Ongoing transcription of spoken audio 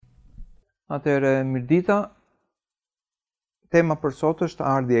Atëre, mirëdita, tema për sot është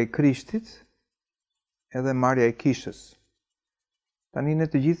ardhja e Krishtit edhe marrja e kishës. Tani ne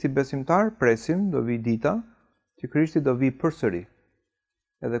të gjithë si besimtar presim do vi dita që Krishti do vi përsëri.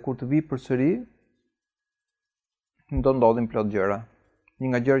 Edhe kur të vi përsëri, do ndodhin plot gjëra.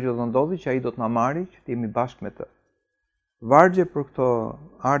 Një nga gjërat që do ndodhi që ai do të na marrë që të jemi bashkë me të. Vargje për këto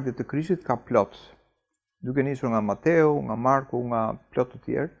ardhje të Krishtit ka plot. Duke nisur nga Mateu, nga Marku, nga plot të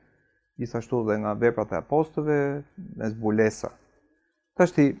tjerë, gjithashtu dhe nga Veprat e Apostëve, me zbulesa.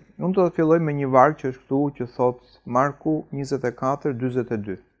 Tashti, unë do të filloj me një varg që është këtu që thot Marku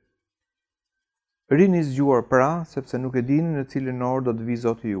 24:42. Rini zgjuar pra, sepse nuk e dini në cilën orë do të vi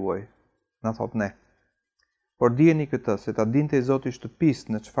Zoti juaj, na thot ne. Por dijeni këtë, se ta dinte i Zoti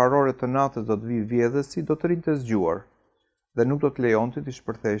shtëpisë në çfarë ore të natës do të vi vjedhësi, do të rinte zgjuar, dhe nuk do të lejonte të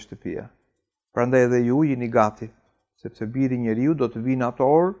shpërthejë shtëpia. Prandaj edhe ju jeni gati, sepse Biri i Njeriu do të vinë atë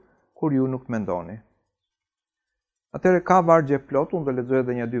orë kur ju nuk mendoni. Atëre ka vargje plot, unë do lexoj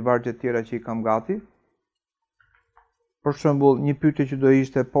edhe një dy vargje tjera që i kam gati. Për shembull, një pyetje që do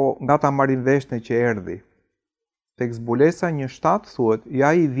ishte, po nga ta marrin vesh në që erdhi. Tek zbulesa 1:7 thuhet,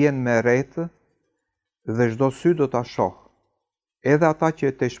 ja i vjen me rretë dhe çdo sy do ta shoh, edhe ata që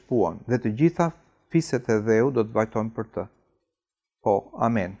e të shpuan, dhe të gjitha fiset e dheu do të vajtojnë për të. Po,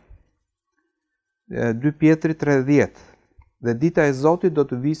 amen. 2 Pjetri 3:10. Dhe dita e Zotit do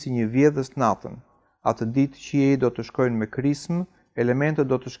të vi si një vjedhës natën. Atë ditë qiejt do të shkojnë me krismë, elementet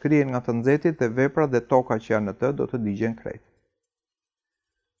do të shkrihen nga të nxehtit dhe veprat dhe toka që janë në të do të digjen krejt.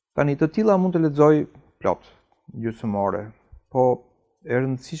 Tani të tilla mund të lexoj plot, gjysmore, po e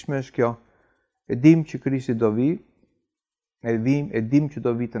rëndësishme është kjo. E dim që Krishti do vi, e dim që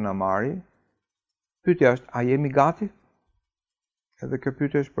do vi të na marrë. Pyetja është, a jemi gati? Edhe kjo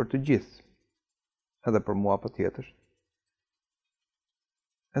pyetje është për të gjithë, edhe për mua patjetër.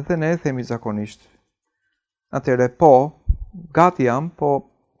 Edhe ne e themi zakonisht. Atëre, po, gati jam,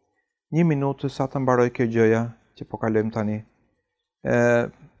 po një minutë sa të mbaroj kjo gjëja që po kalojmë tani.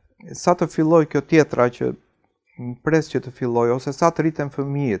 Sa të filloj kjo tjetra që më pres që të filloj, ose sa të rriten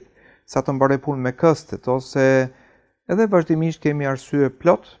fëmijët, sa të mbaroj punë me këstet, ose edhe vazhdimisht kemi arsye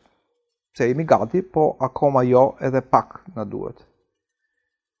plot, se jemi gati, po akoma jo edhe pak na duhet.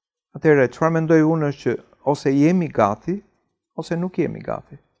 Atëre, çfarë mendoj unë është që ose jemi gati, ose nuk jemi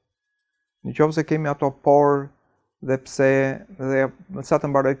gati. Në qoftë se kemi ato por dhe pse dhe sa të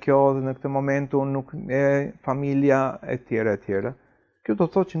mbaroj kjo dhe në këtë moment unë nuk e familja e tjera. Kjo do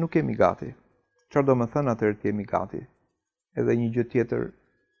thotë që nuk jemi gati. Çfarë do të thënë atëherë të jemi gati? Edhe një gjë tjetër,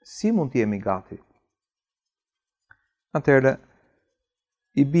 si mund të jemi gati? Atëherë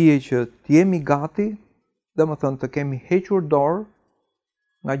i bie që të jemi gati, do të thënë të kemi hequr dorë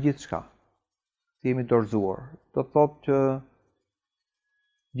nga gjithçka. Të jemi dorëzuar. Do thotë që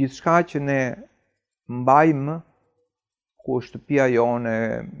gjithçka që ne mbajmë, ku është shtëpia jone,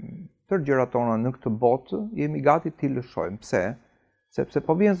 tërë gjërat tona në këtë botë, jemi gati t'i lëshojmë. Pse? Sepse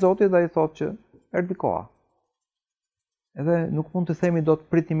po vjen Zoti dhe ai thotë që erdhi koha. Edhe nuk mund të themi do të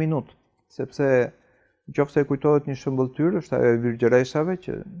prit një minutë, sepse nëse kujtohet një shëmbëltyr, është ajo e virgjëreshave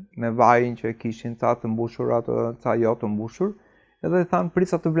që me vajin që e kishin ca të mbushur atë, ca jo të mbushur, edhe thanë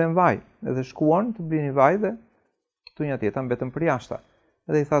prisa të vlen vaj. Edhe shkuan të blinin vaj dhe thunja tjetër mbetën për jashtë.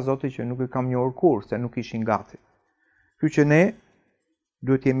 Edhe i tha Zoti që nuk i kam njohur kurrë, se nuk ishin gati. Kështu që ne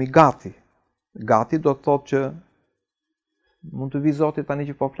duhet jemi gati. Gati do të thotë që mund të vi Zoti tani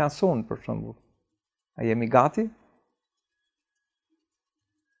që po flasun, për shembull. A jemi gati?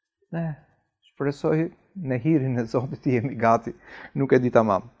 Ne, shpresoj në hirin e Zotit jemi gati. Nuk e di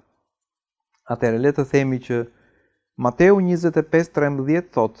tamam. Atëherë le të themi që Mateu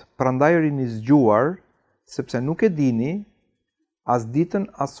 25:13 thotë, prandaj rini zgjuar, sepse nuk e dini as ditën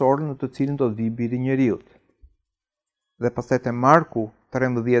as orën në të cilën do të vi Biri i Njeriut. Dhe pastaj te Marku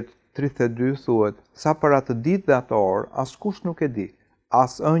 13:32 thuhet, sa për atë ditë dhe atë orë, askush nuk e di,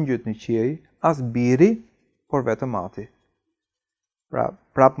 as ëngjëjt në qiell, as Biri, por vetëm Ati. Pra,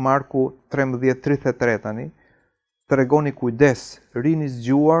 prap Marku 13:33 tani, tregoni kujdes, rini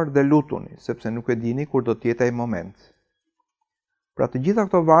zgjuar dhe lutuni, sepse nuk e dini kur do të jetë ai moment. Pra të gjitha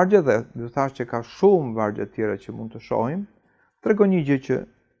këto vargje dhe do të thash që ka shumë vargje tjera që mund të shohim, tregon një gjë që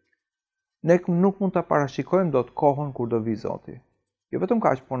ne nuk mund ta parashikojmë dot kohën kur do vi Zoti. Jo vetëm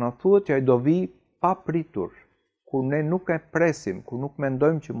kaq, por na thuhet që ai do vi pa pritur, kur ne nuk e presim, kur nuk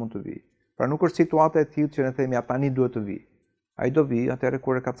mendojmë që mund të vi. Pra nuk është situata e tillë që ne themi ja tani duhet të vi. Ai do vi atëherë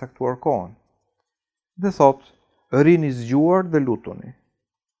kur e ka caktuar kohën. Dhe thotë, rini zgjuar dhe lutuni,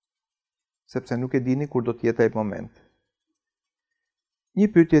 sepse nuk e dini kur do të jetë ai moment. Një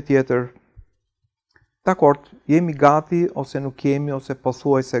pyetje tjetër. Dakord, jemi gati ose nuk jemi ose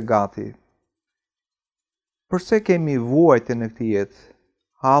pothuajse gati. Përse kemi vuajtje në këtë jetë,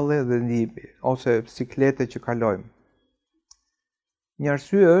 halle dhe ndihmë, ose siklete që kalojmë? Një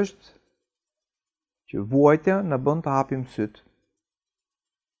arsye është që vuajtja na bën të hapim syt.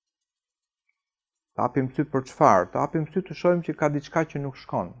 Të hapim syt për çfarë? Të hapim syt të shohim që ka diçka që nuk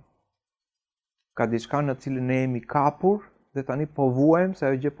shkon. Ka diçka në cilën ne jemi kapur dhe tani po vuajmë se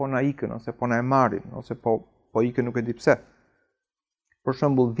ajo gjë po na ikën, ose po na e marrin, ose po ikën nuk e di pse. Për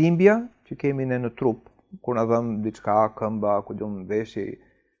shembull, dhimbja që kemi ne në trup, kur na dhëm diçka, këmba, ku diun veshi,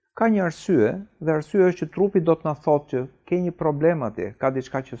 ka një arsye, dhe arsyeja është që trupi do të na thotë që ke një problem atje, ka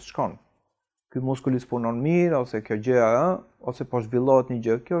diçka që s'shkon. Ky muskuli s'punon mirë, ose kjo gjë, ose po zhvillohet një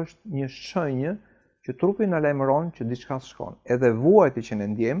gjë. Kjo është një shenjë që trupi na lajmëron që diçka s'shkon. Edhe vuajtja që ne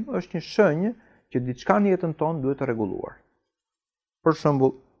ndjejmë është një shenjë që diçka në jetën tonë duhet të rregulluar. Për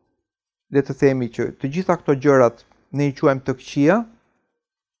shembull, le të themi që të gjitha këto gjërat ne i quajmë të këqija,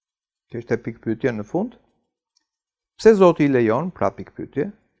 që është e pikpyetja në fund. Pse Zoti i lejon, pra pikpyetje,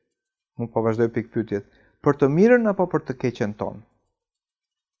 unë po vazhdoj pikpyetjet, për të mirën apo për të keqen tonë?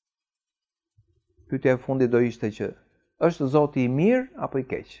 Pyetja e fundit do ishte që është Zoti i mirë apo i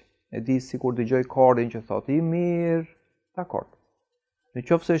keq? E di sikur dëgjoj korin që thotë i mirë, dakor. Në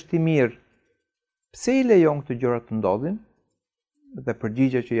qoftë se është i mirë, pse i lejon këto gjëra të ndodhin? Dhe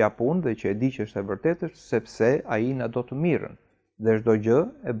përgjigjja që jap unë dhe që e di që është e vërtetë është sepse ai na do të mirën dhe çdo gjë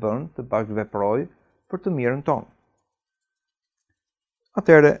e bën të bashkëveprojë për të mirën tonë.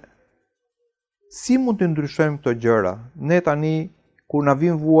 Atëherë, si mund të ndryshojmë këto gjëra? Ne tani kur na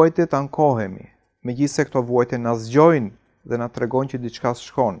vin vuajtje të ankohemi, megjithëse këto vuajtje na zgjojnë dhe na tregojnë që diçka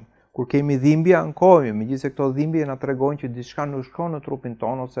s'shkon. Kur kemi dhimbje, ankohemi, megjithëse këto dhimbje na tregojnë që diçka nuk shkon në trupin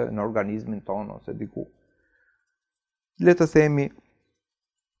tonë ose në organizmin tonë ose diku. Le të themi,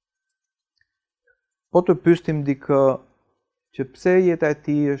 po të pyestim dikë që pse jeta e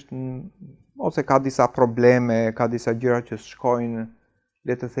tij është ose ka disa probleme, ka disa gjëra që shkojnë,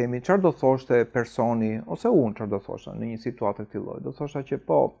 le të themi, çfarë do thoshte personi ose unë çfarë do thosha në një situatë të tillë? Do thosha që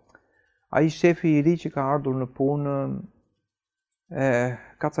po, ai shefi i ri që ka ardhur në punë,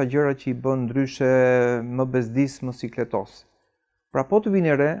 ka ca gjëra që i bën ndryshe, më bezdis, më sikletos. Pra po të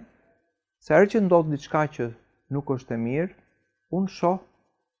vini re, se herë që ndodh diçka që nuk është e mirë, unë shoh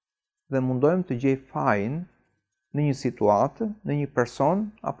dhe mundohem të gjej fajin në një situatë, në një person,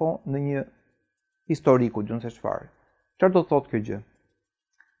 apo në një historiku, gjënë se çfarë. Çfarë do të thotë kjo gjë?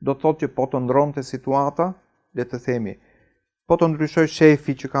 Do të thotë që po të ndronte situata, le të themi, po të ndryshoj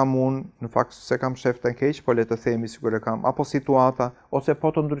shefi që kam unë, në fakt se kam shef të keq, po le të themi sikur e kam, apo situata, ose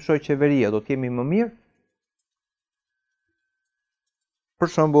po të ndryshoj qeveria, do të jemi më mirë?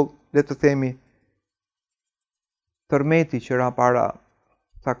 Për shembull, le të themi, tërmeti që ra para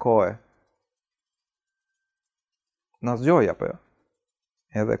sa kohe, na zgjoj apo jo?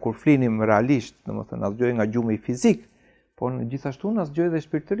 Edhe kur flinim realisht, domethënë na zgjoj nga gjumi fizik, por gjithashtu na zgjoj edhe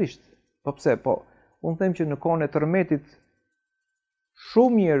shpirtërisht. Po pse? Po, unë them që në kohën e tërmetit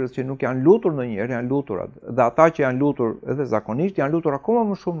shumë njerëz që nuk janë lutur ndonjëherë janë lutur, dhe ata që janë lutur edhe zakonisht janë lutur akoma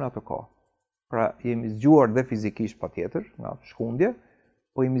më shumë në atë kohë. Pra jemi zgjuar dhe fizikisht patjetër nga shkundje,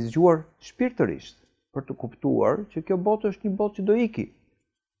 po jemi zgjuar shpirtërisht për të kuptuar që kjo botë është një botë që do iki.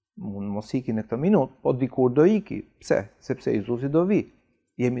 Mund mos iki në këtë minutë, po dikur do iki. Pse? Sepse Jezusi do vi.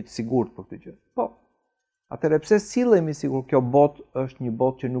 Jemi të sigurt për këtë gjë. Po. Atëherë pse sillemi sikur kjo botë është një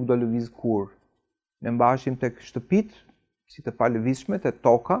botë që nuk do lëviz kurrë? Ne mbaheshim tek shtëpitë, si të palëvizshme, te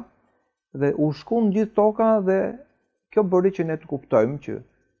toka, dhe u shkon gjithë toka dhe kjo bëri që ne të kuptojmë që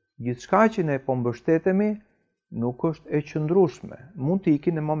gjithçka që ne po mbështetemi nuk është e qëndrueshme, mund të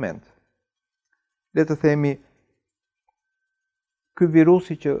iki në moment. Le të themi, ky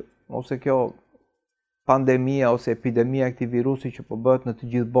virusi që, ose kjo pandemia ose epidemia e këtij virusi që po bëhet në të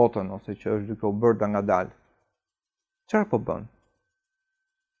gjithë botën, ose që është duke u bërë ngadalë, çfarë po bën?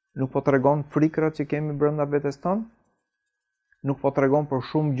 Nuk po tregon frikrat që kemi brenda vetes tonë? Nuk po tregon për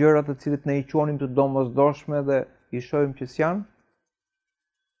shumë gjëra të cilët ne i quanim të domosdoshme dhe i shohim që s'janë?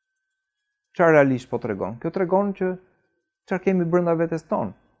 Çfarë realisht po tregon? Kjo tregon që çfarë kemi brenda vetes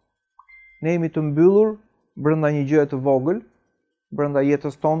tonë. Ne jemi të mbyllur brenda një gjëje të vogël, brenda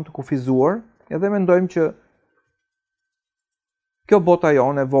jetës tonë të kufizuar, edhe mendojmë që kjo bota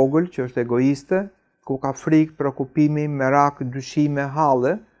jonë e vogël, që është egoiste, ku ka frikë, preokupimi, merak, dyshime,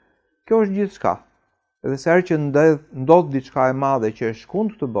 halle, kjo është gjithçka. Edhe sa herë që ndodh diçka e madhe që është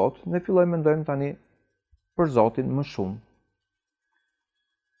kundër këtë botë, ne fillojmë mendojmë tani për Zotin më shumë.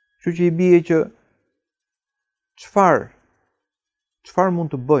 Kështu që i bie që çfarë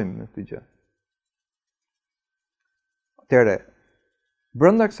mund të bëjmë në këtë gjë? Atëherë,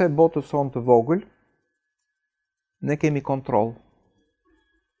 brenda kësaj botës sonë të vogël, ne kemi kontroll,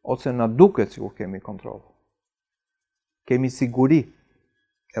 ose na duket sikur kemi kontroll. kemi siguri,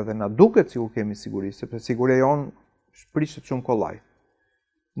 edhe na duket sikur kemi siguri, sepse siguria jonë shprishet shumë kollaj.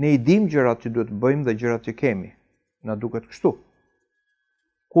 Ne i dim gjërat që duhet të bëjmë dhe gjërat që kemi. Na duket kështu.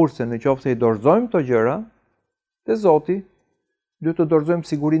 Kurse në qoftë se i dorëzojmë këto gjëra, te Zoti, duhet të dorëzojmë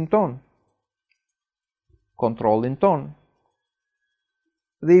sigurinë tonë, kontrollin tonë.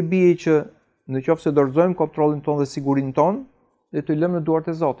 Dhe i bie që në qoftë se dorëzojmë kontrollin tonë dhe sigurinë tonë, dhe të i lëmë në duart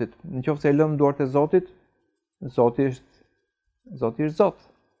e Zotit. Në qoftë se i lëmë në duart e Zotit, Zoti është Zot.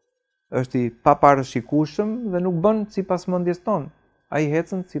 Është i paparashikueshëm dhe nuk bën sipas mendjes tonë. Ai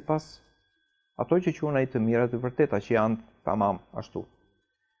ecën sipas ato që quhen ai të mirat e vërteta, që janë tamam ashtu.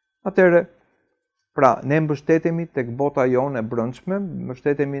 Atëherë, pra, ne mbështetemi tek bota jonë e brendshme,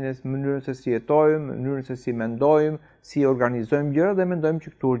 mbështetemi në mënyrën se si jetojmë, mënyrën se si mendojmë, si organizojmë gjëra dhe mendojmë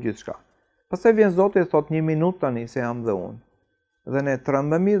që këtu është gjithçka. Pastaj vjen Zoti e thot 1 minutë tani se jam dhe unë. Dhe ne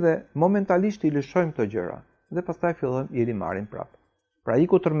trembemi dhe momentalisht i lëshojmë këto gjëra dhe pastaj fillojmë i rimarrim prapë. Pra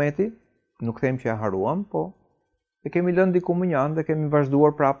iku tërmeti, nuk them që e haruam, po e kemi lënë diku më njanë dhe kemi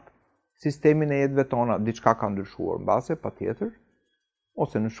vazhduar prapë sistemin e jetëve tona. Diçka ka ndryshuar mbase, patjetër,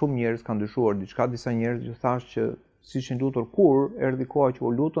 ose në shumë njerëz ka ndryshuar diçka, disa njerëz që thash që si ishin lutur kur, erdhi koha që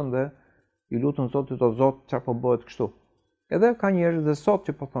u lutën dhe i lutën Zotit o Zot, çfarë po bëhet kështu. Edhe ka njerëz dhe sot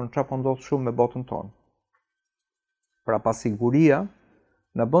që po thonë çfarë po ndodh shumë me botën tonë. Pra pasiguria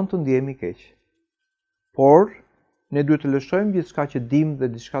na bën të ndjehemi keq. Por ne duhet të lëshojmë gjithçka që dimë dhe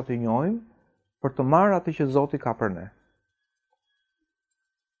diçka të njohim për të marrë atë që Zoti ka për ne.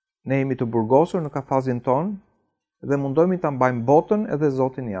 Ne jemi të burgosur në kafazin tonë dhe mundohemi ta mbajmë botën edhe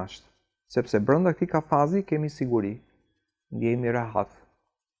Zotin jashtë, sepse brenda këtij kafazi kemi siguri, ndjehemi rahat.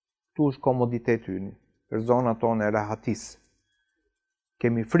 Ktu është komoditeti ynë, për zona tonë e rahatisë.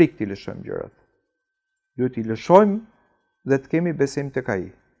 Kemi frikë të lëshojmë gjërat. Duhet i lëshojmë dhe të kemi besim tek ai.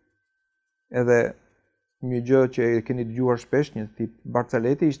 Edhe një gjë që e keni dëgjuar shpesh, një tip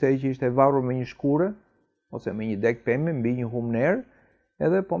Barcaleti ishte ai që ishte varur me një shkure ose me një deg pemë mbi një humner,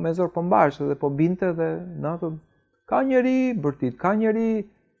 edhe po me zor po mbash dhe po binte dhe natën ka njeri, bërtit ka njeri,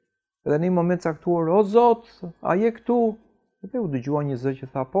 edhe në një moment caktuar, o Zot, a je këtu? Dhe u dëgjua një zë që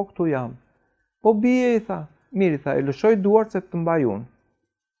tha, po këtu jam. Po bie, i tha, mirë, i tha, e lëshoj duart se të mbaj unë.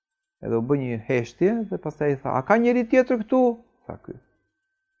 Edhe u bë një heshtje dhe pastaj i tha, a ka njeri tjetër këtu? Tha ky.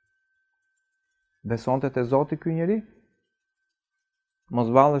 Besonte te Zoti ky njeri? Mos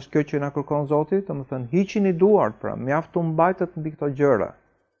vallesh kjo që na kërkon Zoti, domethënë hiqini duart, pra mjaft u mbajtet mbi këto gjëra.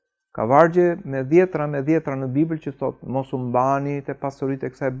 Ka vargje me dhjetra në Bibël që thot mos u mbani te pasuritë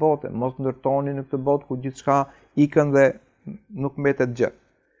e kësaj bote, mos ndërtoni në këtë botë ku gjithçka ikën dhe nuk mbetet gjë.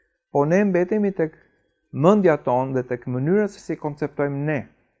 Po ne mbetemi tek mendja tonë dhe tek mënyra se si konceptojmë ne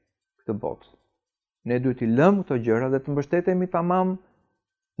këtë botë. Ne duhet i lëmë këto gjëra dhe të mbështetemi tamam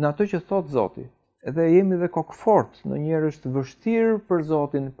në atë që thot Zoti. Edhe jemi dhe kokfort, në njerë është vështirë për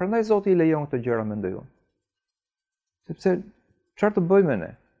Zotin, prandaj Zoti i lejon këto gjëra, mendoj unë. Sepse çfarë të bëjmë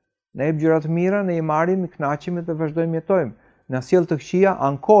ne? Ne jep gjëra të mira, ne i marrim, i kënaqemi dhe vazhdojmë jetojmë. Na sjell të këqija,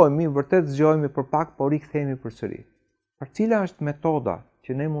 ankohemi, vërtet zgjohemi për pak, por rikthehemi përsëri. Për cila është metoda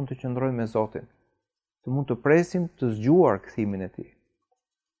që ne mund të qëndrojmë me Zotin? Të mund të presim të zgjuar kthimin e tij.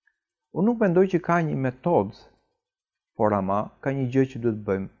 Unë nuk mendoj që ka një metodë, por ama ka një gjë që duhet të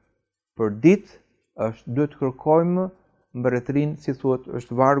bëjmë. Për ditë duhet të kërkojmë mbretërinë, si thuhet,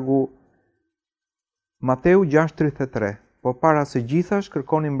 është vargu Mateu 6:33. Po para së gjithash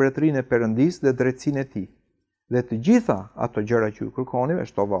kërkoni mbretërinë e Perëndisë dhe drejtsinë e tij. Dhe të gjitha ato gjëra që ju kërkoni, e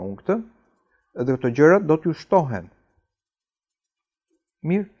shtova unë këtë, dhe këto gjëra do t'ju shtohen.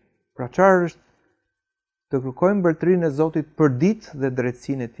 Mirë, pra çfarë është të kërkojmë mbretërinë e Zotit për ditë dhe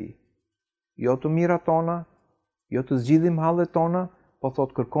drejtsinë e tij. Jo të mirat tona, jo të zgjidhim hallet tona, po thot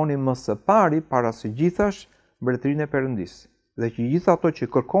kërkoni më së pari para së gjithash mbretërinë e Perëndisë, dhe që gjitha ato që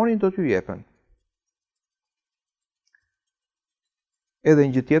kërkoni do t'ju jepen. Edhe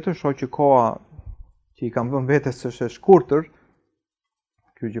një gjë tjetër, shoh që koha që i kam vënë vetes është e shkurtër,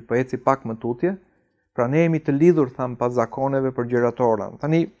 kjo që po eci pak më tutje, pra ne jemi të lidhur tham pas zakoneve për gjërat tona.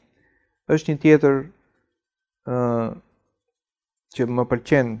 Tani është një tjetër që më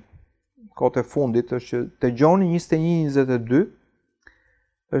pëlqen kohët e fundit, është që te Gjoni 21:22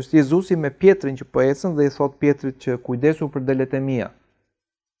 është Jezusi me Pjetrin që po ecën dhe i thot Pjetrit që kujdesu për delet e mia.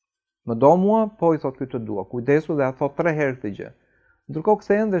 Më do mua, po i thot ky të dua. Kujdesu dhe a thot 3 herë këtë gjë. Ndërkohë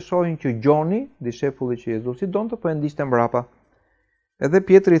kthehen dhe shohin që Gjoni, dishepulli që Jezusi donte, po e ndiqte mbrapa. Edhe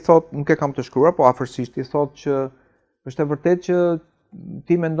Pjetri i thot, nuk e kam të shkruar, po afërsisht i thot që është e vërtetë që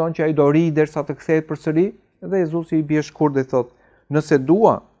ti mendon që ai do ri derisa të kthehet përsëri, dhe Jezusi i bie shkurt dhe i thot, nëse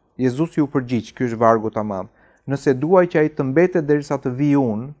dua, Jezusi u përgjigj, ky është vargu tamam. Nëse duaj që ai të mbetet derisa të vi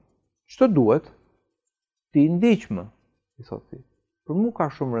unë, ç'të duhet? Ti ndiq më. i thot ti. Për mua ka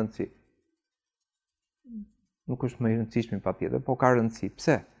shumë rëndësi. Nuk është më i rëndësishmi patjetër, po ka rëndësi.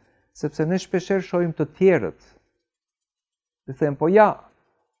 Pse? Sepse ne shpeshherë shohim të tjerët. Dhe them, po ja,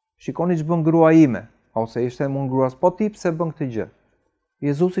 shikoni që bën grua ime, ose ishte mund gruas, po ti pse bën këtë gjë?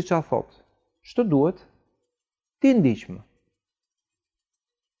 Jezusi ç'a thot? Ç'të duhet? Ti ndiqmë.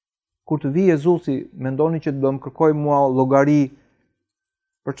 Kur të vi Jezusi, mendoni që do më kërkoj mua llogari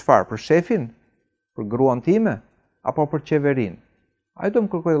për çfarë? Për shefin? Për gruan time? Apo për qeverin? Ai do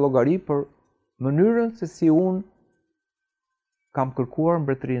më kërkoj llogari për mënyrën se si unë kam kërkuar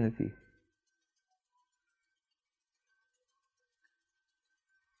mbretërinë e tij.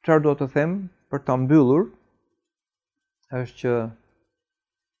 Çfarë do të them për ta mbyllur është që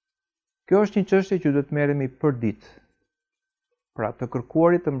kjo është një çështje që duhet merremi për ditë. Pra të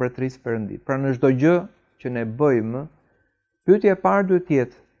kërkuarit të mbretërisë Perëndit. Pra në çdo gjë që ne bëjmë, pyetja e parë duhet të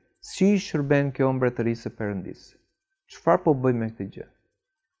jetë si shërben kjo mbretërisë së Perëndis? Çfarë po bëjmë me këtë gjë?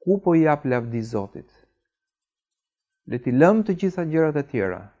 Ku po i jap lavdi Zotit? Le t'i lëmë të gjitha gjërat e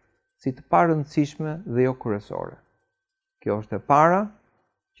tjera, si të parëndësishme dhe jo kryesore. Kjo është e para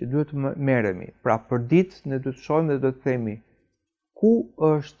që duhet të merremi. Pra për ditë ne duhet të shohim dhe duhet të themi ku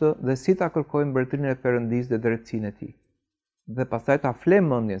është dhe si ta kërkojmë mbretërinë e Perëndis dhe drejtsinë e tij. Dhe pastaj ta flem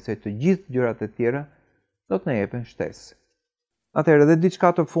mendjen se të gjithë gjërat e tjera do të na jepen shtesë. Atëherë edhe diçka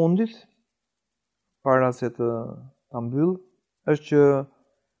të fundit, para se ta mbyll, është që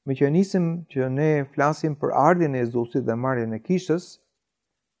me që nisim që ne flasim për ardhjen e Jezusit dhe marrjen e kishës,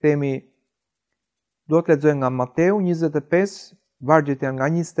 themi duhet të lexojmë nga Mateu 25, vargjet janë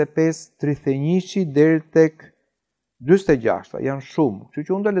nga 25:31 deri tek 46, janë shumë. Kështu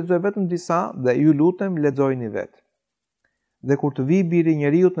që unë do lexoj vetëm disa dhe ju lutem lexojini vetë. Dhe kur të vijë Biri i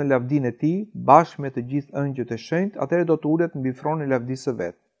Njeriut në lavdinë e tij, bashkë me të gjithë ëngjëjt e shenjtë, atëherë do të ulet mbi fronin e lavdisë së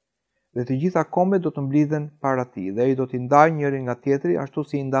vet. Dhe të gjitha kombet do të mblidhen para tij, dhe ai do t'i ndajë njëri nga tjetri ashtu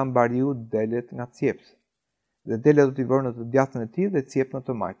si i ndan bariu delet nga cjept. Dhe delet do t'i vërë në të djathtën e tij dhe cjept në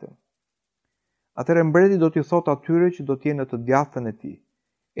të majtën. Atëherë mbreti do t'i thotë atyre që do t'jenë në të djathtën e tij: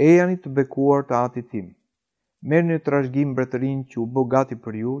 Ejani të bekuar të Atit tim. Merrni trashëgim mbretërinë që u bë gati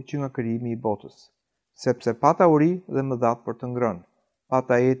për ju që nga krijimi i botës. Sepse pata uri dhe më dhat për të ngrënë,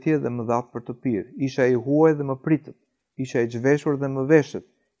 pata etje dhe më dhat për të pirë, isha i huaj dhe më pritët, isha i zhveshur dhe më veshët,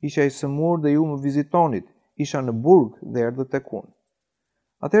 isha i sëmur dhe ju më vizitonit, isha në burg dhe erdhët tek unë.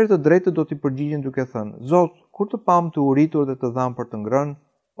 Atëherë të drejtët do t'i përgjigjen duke thënë: Zot, kur të pam të uritur dhe të dham për të ngrënë,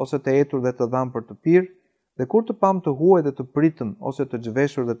 ose të etur dhe të dham për të pirë, dhe kur të pam të huaj dhe të pritëm, ose të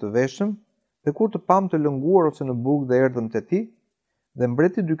zhveshur dhe të veshëm, dhe kur të pam të lënguar ose në burg dhe erdhëm te ti? Dhe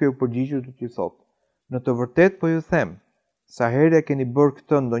mbreti duke u përgjigjur do t'i thotë: Në të vërtet po ju them, sa herë keni bërë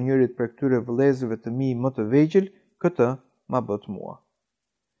këtë ndonjërit për këtyre vëllezërve të mi më të vegjël, këtë ma bët mua.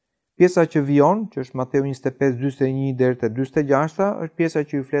 Pjesa që vijon, që është Mateu 25:41 deri te 46, është pjesa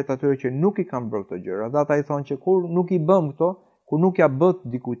që i flet atyre që nuk i kanë bërë këto gjëra. Dhe ata i thonë që kur nuk i bëm këto, kur nuk ja bët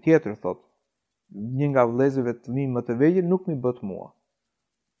dikujt tjetër, thotë, një nga vëllezërve të mi më të vegjël nuk mi bët mua.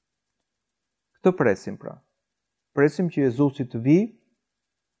 Këtë presim pra. Presim që Jezusi të vijë,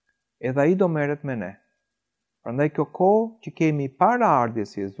 edhe ai do merret me ne. Prandaj kjo kohë që kemi para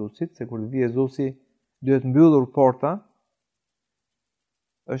ardhjes së Jezusit, se kur të vijë Jezusi duhet mbyllur porta,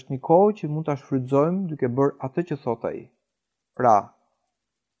 është një kohë që mund ta shfrytëzojmë duke bërë atë që thot ai. Pra,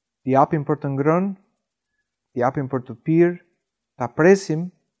 t'i japim për të ngrënë, t'i japim për të pirë, ta presim,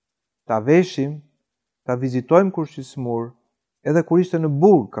 ta veshim, ta vizitojmë kur është i smur, edhe kur ishte në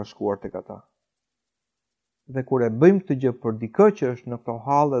burg ka shkuar tek ata. Dhe kur e bëjmë këtë gjë për dikë që është në këto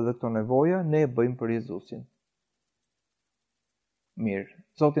hallë dhe këto nevoja, ne e bëjmë për Jezusin. Mirë,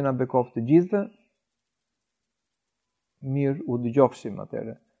 Zoti na bekoft të gjithëve. Mirë, u dëgjofshim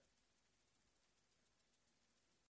atëherë.